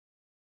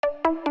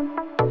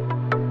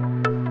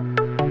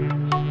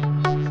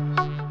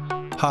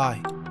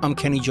Hi, I'm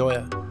Kenny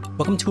Joya.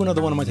 Welcome to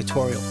another one of my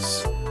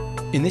tutorials.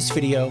 In this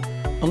video,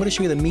 I'm going to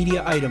show you the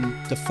media item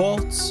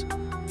defaults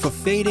for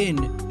fade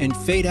in and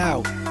fade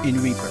out in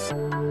Reaper.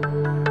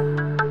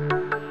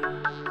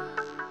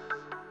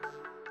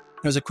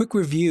 Now, as a quick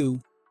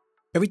review,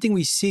 everything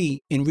we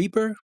see in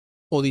Reaper,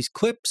 all these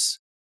clips,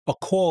 are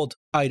called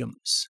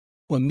items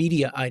or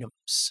media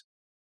items,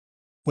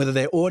 whether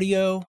they're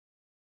audio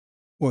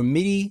or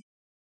Midi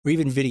or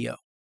even video.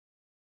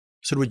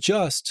 So to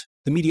adjust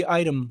the media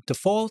item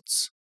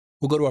defaults,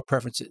 we'll go to our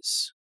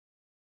preferences.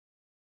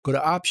 Go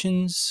to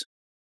options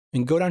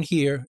and go down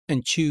here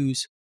and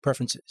choose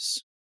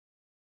preferences.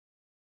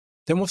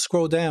 Then we'll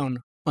scroll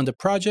down under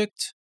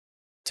project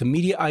to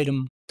media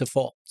item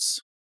defaults.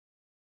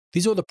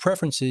 These are the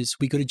preferences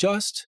we could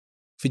adjust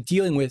for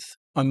dealing with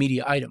our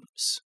media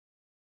items.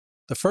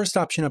 The first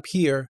option up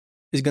here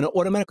is going to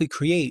automatically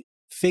create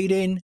fade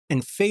in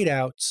and fade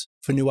outs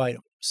for new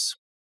items.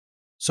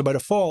 So by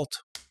default,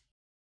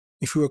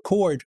 if we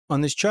record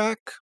on this track,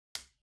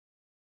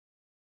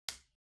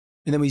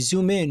 and then we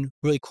zoom in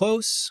really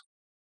close,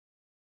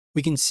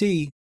 we can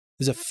see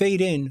there's a fade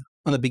in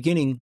on the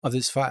beginning of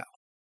this file.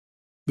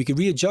 We could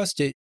readjust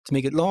it to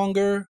make it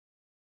longer,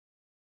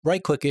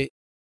 right-click it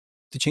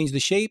to change the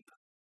shape,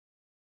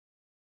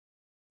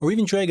 or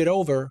even drag it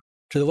over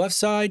to the left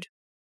side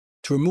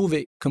to remove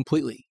it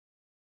completely.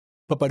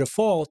 But by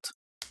default,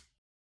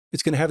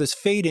 it's going to have this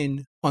fade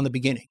in on the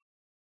beginning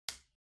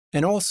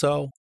and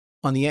also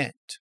on the end.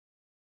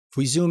 If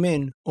we zoom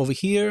in over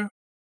here,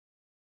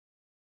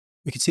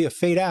 we can see a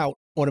fade out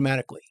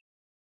automatically.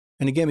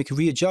 And again, we can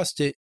readjust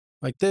it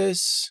like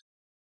this,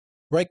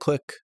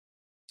 right-click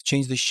to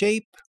change the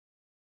shape,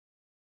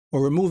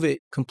 or remove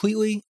it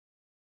completely.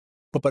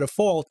 But by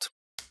default,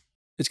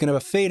 it's going to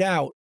have a fade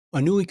out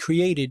on newly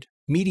created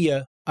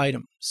media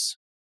items.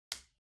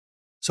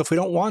 So if we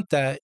don't want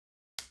that,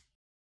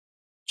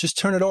 just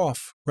turn it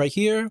off right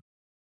here.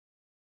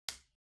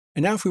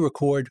 And now if we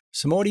record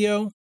some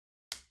audio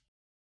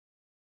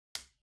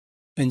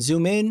and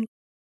zoom in,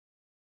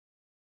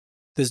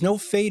 there's no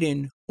fade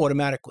in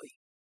automatically.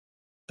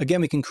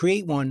 Again, we can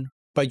create one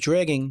by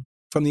dragging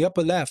from the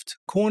upper left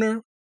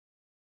corner,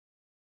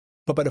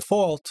 but by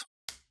default,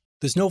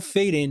 there's no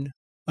fade in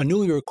on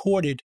newly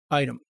recorded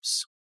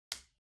items.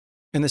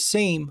 And the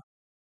same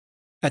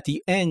at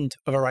the end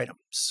of our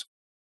items.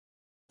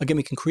 Again,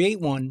 we can create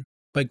one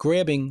by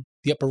grabbing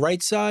the upper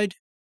right side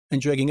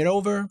and dragging it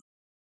over,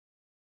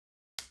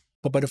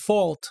 but by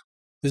default,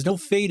 there's no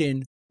fade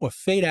in or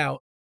fade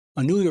out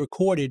on newly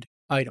recorded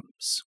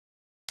items.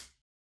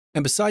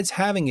 And besides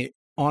having it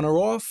on or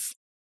off,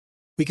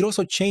 we can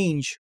also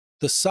change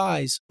the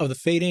size of the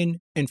fade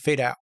in and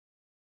fade out.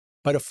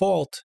 By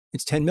default,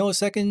 it's 10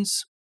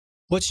 milliseconds.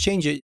 Let's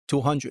change it to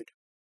 100.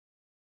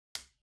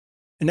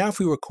 And now if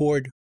we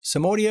record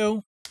some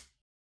audio,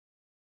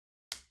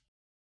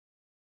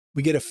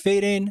 we get a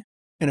fade in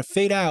and a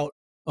fade out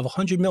of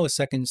 100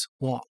 milliseconds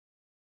long.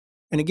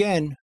 And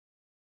again,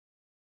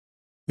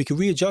 we can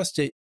readjust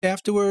it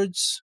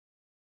afterwards,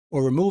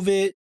 or remove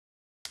it,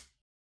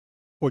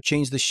 or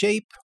change the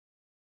shape.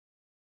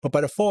 But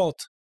by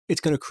default,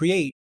 it's going to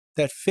create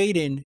that fade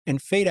in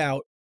and fade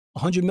out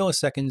 100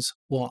 milliseconds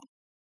long.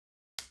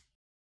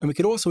 And we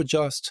could also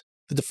adjust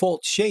the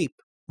default shape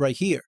right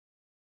here.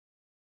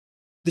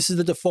 This is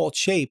the default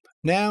shape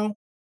now,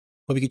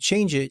 but we could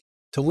change it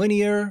to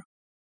linear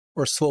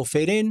or slow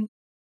fade in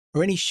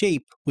or any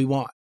shape we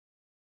want.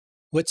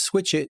 Let's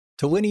switch it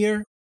to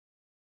linear.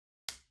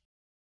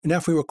 And now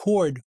if we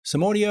record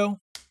some audio,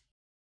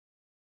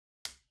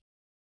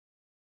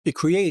 it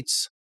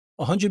creates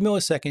a 100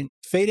 millisecond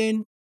fade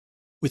in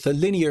with a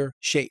linear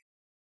shape.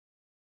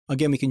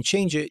 Again, we can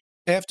change it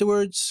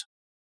afterwards,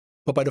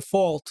 but by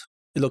default,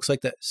 it looks like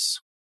this.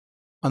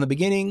 On the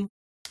beginning,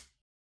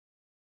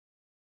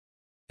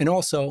 and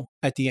also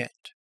at the end.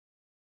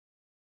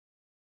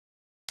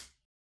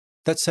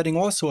 That setting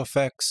also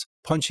affects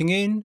punching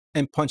in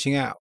and punching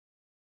out.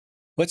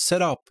 Let's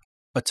set up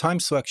a time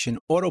selection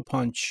auto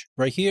punch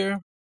right here,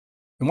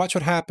 and watch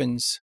what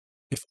happens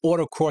if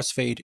auto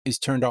crossfade is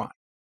turned on.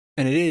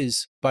 And it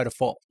is by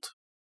default.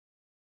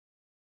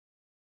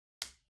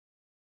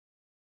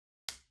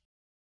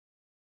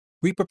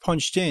 Reaper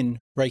punched in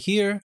right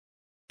here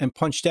and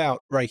punched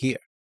out right here,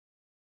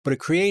 but it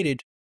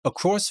created a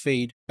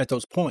crossfade at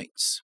those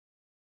points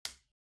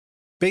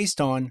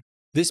based on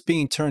this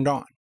being turned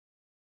on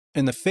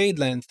and the fade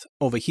length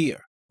over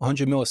here,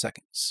 100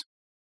 milliseconds.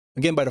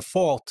 Again, by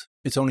default,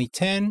 it's only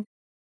 10,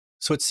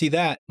 so let's see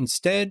that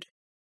instead.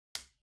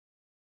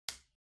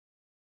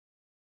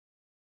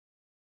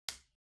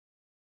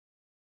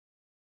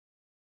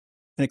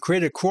 And it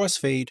created a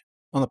crossfade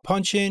on the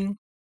punch in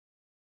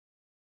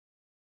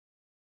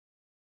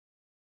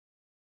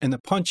and the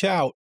punch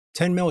out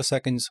 10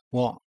 milliseconds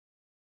long.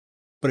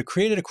 But it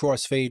created a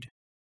crossfade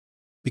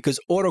because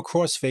auto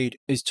crossfade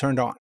is turned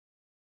on.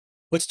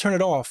 Let's turn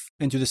it off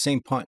and do the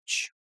same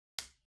punch.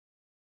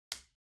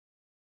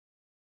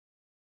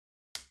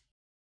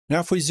 Now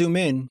if we zoom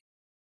in,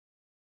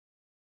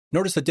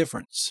 notice the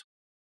difference.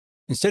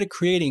 Instead of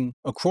creating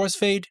a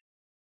crossfade,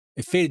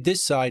 it faded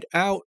this side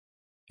out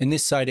and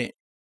this side in. And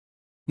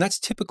that's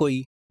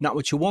typically not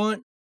what you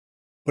want,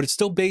 but it's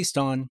still based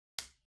on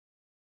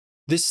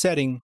this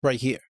setting right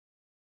here,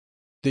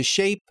 this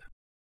shape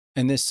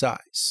and this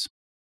size.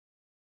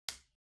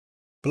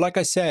 But like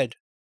I said,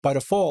 by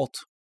default,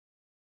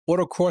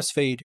 Autocross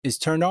Fade is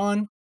turned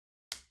on,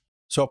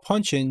 so our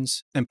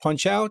punch-ins and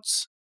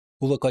punch-outs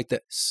will look like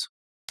this,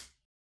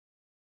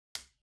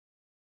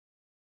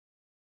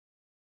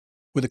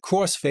 with a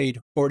crossfade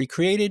already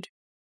created,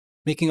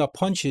 making our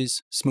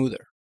punches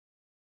smoother.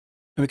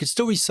 And we can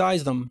still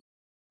resize them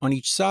on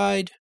each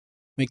side,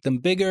 make them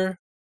bigger,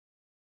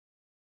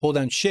 hold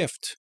down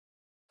Shift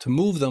to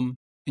move them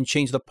and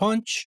change the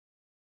punch,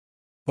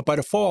 but by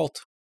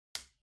default,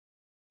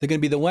 they're going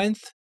to be the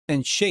length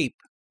and shape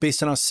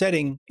based on our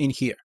setting in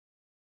here.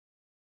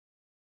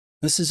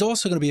 This is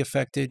also going to be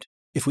affected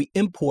if we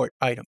import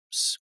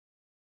items.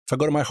 If I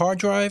go to my hard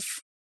drive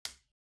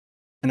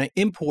and I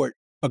import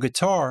a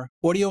guitar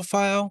audio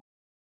file,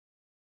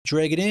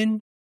 drag it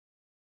in,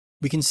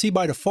 we can see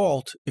by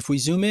default, if we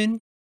zoom in,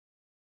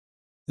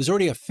 there's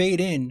already a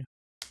fade in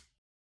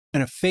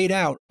and a fade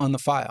out on the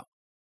file.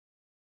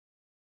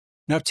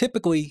 Now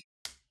typically,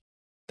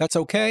 that's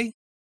okay,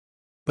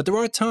 but there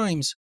are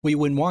times where you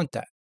wouldn't want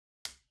that.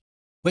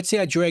 Let's say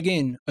I drag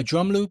in a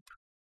drum loop,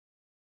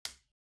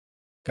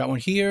 got one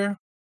here,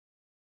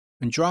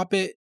 and drop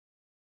it.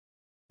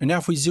 And now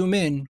if we zoom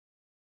in,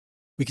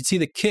 we can see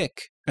the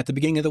kick at the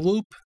beginning of the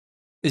loop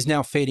is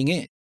now fading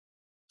in.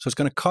 So it's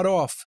going to cut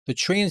off the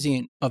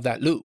transient of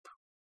that loop.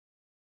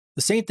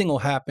 The same thing will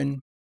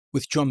happen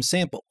with drum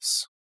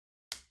samples.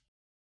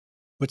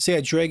 Let's say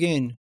I drag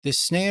in this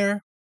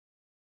snare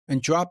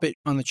and drop it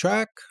on the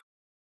track.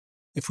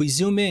 If we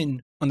zoom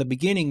in on the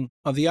beginning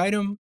of the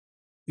item,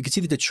 you can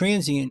see that the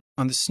transient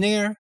on the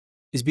snare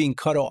is being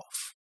cut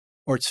off,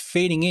 or it's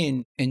fading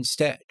in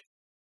instead.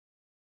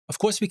 Of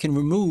course, we can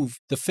remove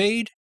the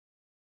fade,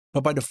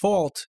 but by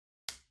default,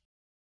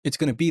 it's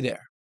going to be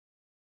there.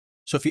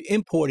 So if you're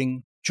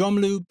importing drum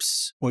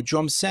loops or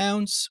drum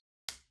sounds,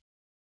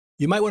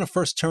 you might want to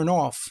first turn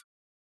off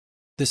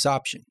this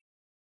option.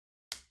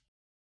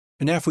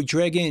 And now if we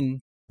drag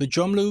in the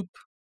drum loop,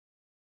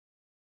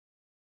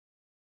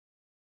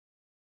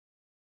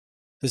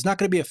 there's not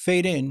going to be a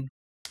fade in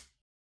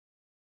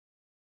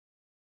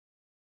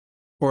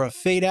or a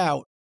fade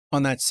out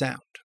on that sound.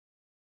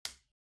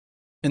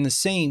 And the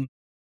same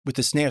with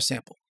the snare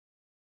sample.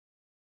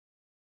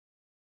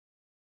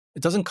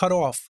 It doesn't cut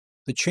off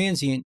the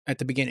transient at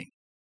the beginning.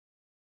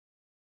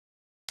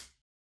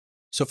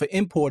 So for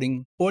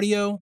importing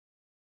audio,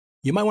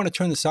 you might want to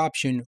turn this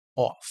option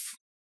off,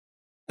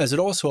 as it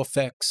also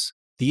affects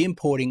the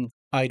importing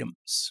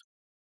items.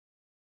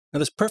 Now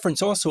this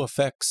preference also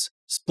affects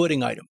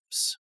splitting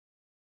items.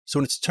 So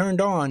when it's turned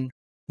on,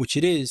 which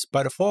it is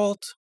by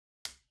default,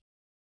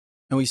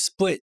 and we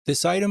split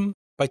this item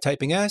by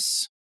typing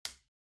S,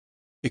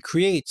 it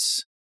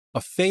creates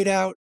a fade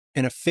out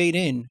and a fade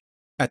in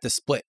at the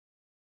split,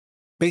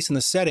 based on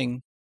the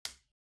setting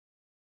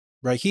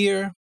right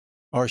here,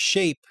 our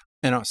shape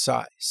and our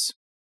size.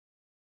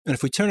 And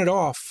if we turn it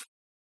off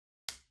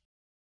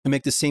and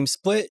make the same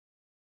split,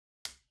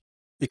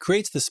 it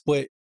creates the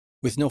split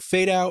with no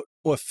fade out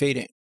or fade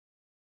in.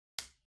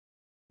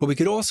 But we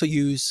could also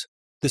use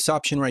this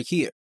option right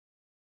here,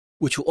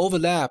 which will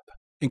overlap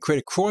and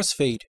create a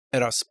crossfade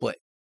at our split,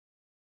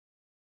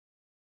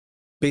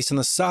 based on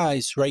the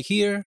size right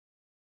here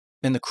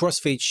and the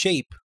crossfade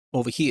shape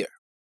over here.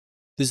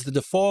 This is the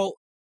default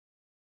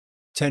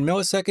 10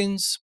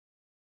 milliseconds.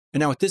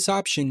 And now with this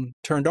option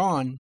turned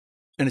on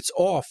and it's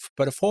off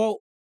by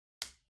default,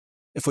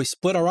 if we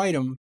split our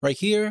item right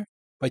here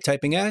by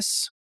typing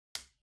S,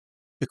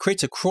 it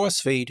creates a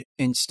crossfade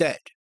instead,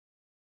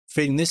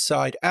 fading this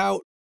side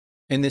out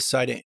and this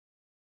side in.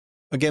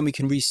 Again, we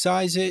can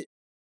resize it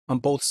on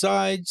both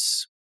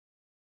sides,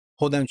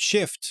 hold down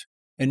Shift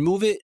and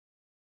move it.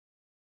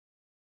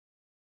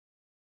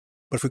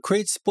 But if we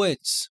create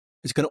splits,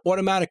 it's going to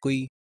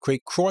automatically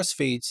create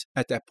crossfades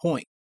at that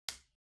point.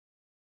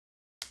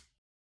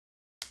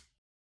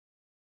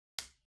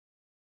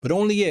 But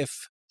only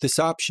if this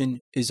option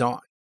is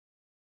on.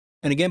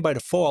 And again, by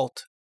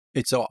default,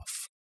 it's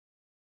off.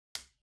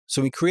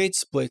 So we create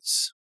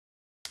splits.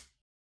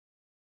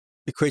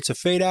 It creates a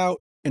fade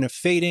out and a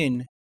fade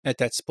in at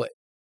that split.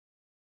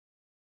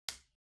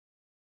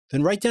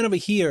 Then right down over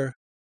here,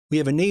 we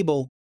have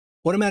enable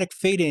automatic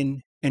fade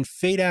in and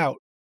fade out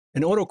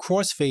and auto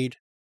crossfade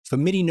for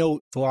MIDI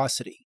note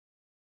velocity,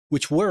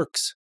 which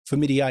works for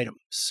MIDI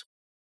items.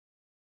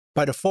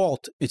 By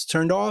default, it's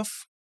turned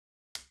off.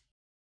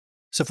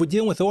 So if we're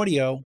dealing with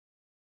audio,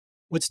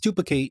 let's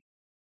duplicate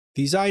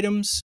these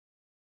items.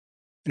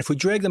 And if we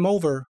drag them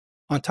over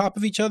on top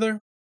of each other,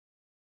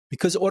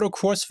 because auto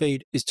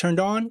crossfade is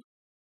turned on,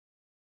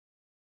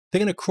 they're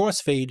going to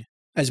crossfade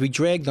as we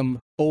drag them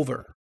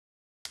over.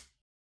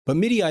 But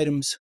MIDI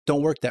items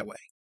don't work that way.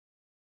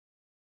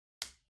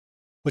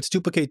 Let's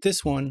duplicate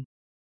this one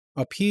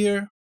up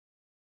here.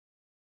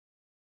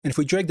 And if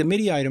we drag the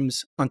MIDI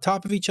items on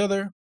top of each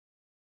other,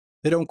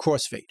 they don't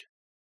crossfade.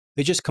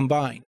 They just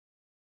combine.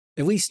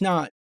 at least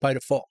not by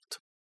default.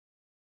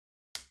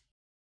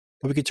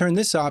 But we could turn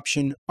this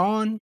option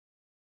on,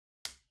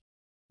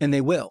 and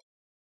they will.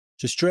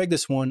 Just drag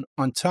this one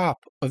on top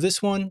of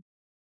this one,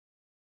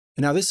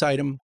 and now this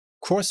item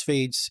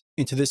crossfades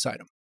into this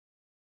item.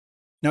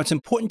 Now it's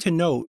important to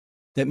note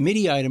that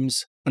MIDI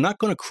items are not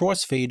going to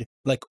crossfade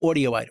like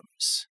audio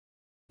items.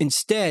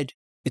 Instead,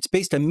 it's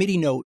based on MIDI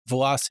note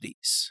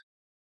velocities.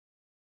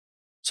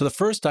 So the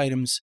first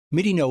item's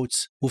MIDI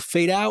notes will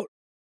fade out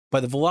by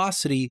the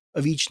velocity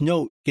of each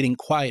note getting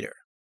quieter.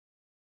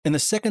 And the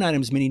second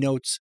item's MIDI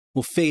notes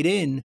will fade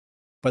in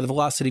by the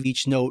velocity of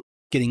each note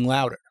getting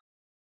louder,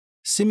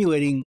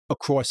 simulating a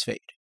crossfade.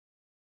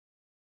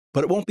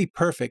 But it won't be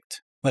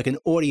perfect like an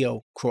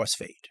audio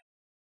crossfade.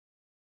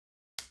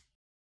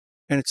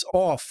 And it's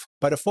off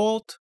by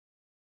default.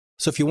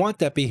 So if you want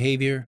that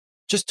behavior,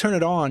 just turn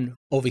it on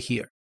over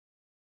here.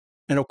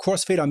 And it'll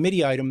crossfade on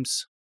MIDI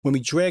items when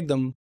we drag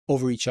them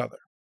over each other.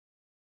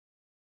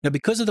 Now,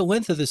 because of the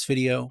length of this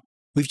video,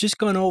 we've just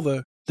gone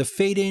over the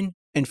fade in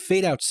and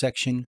fade out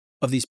section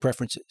of these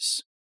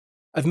preferences.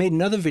 I've made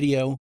another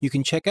video you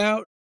can check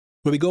out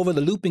where we go over the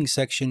looping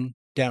section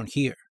down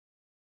here.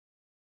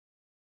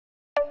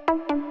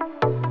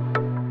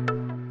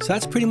 So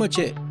that's pretty much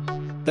it.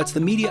 That's the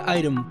media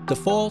item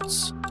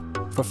defaults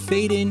for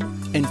fade in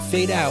and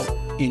fade out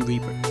in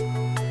Reaper.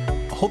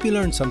 I hope you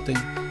learned something,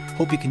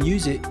 hope you can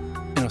use it,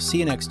 and I'll see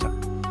you next time.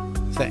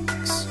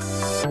 Thanks.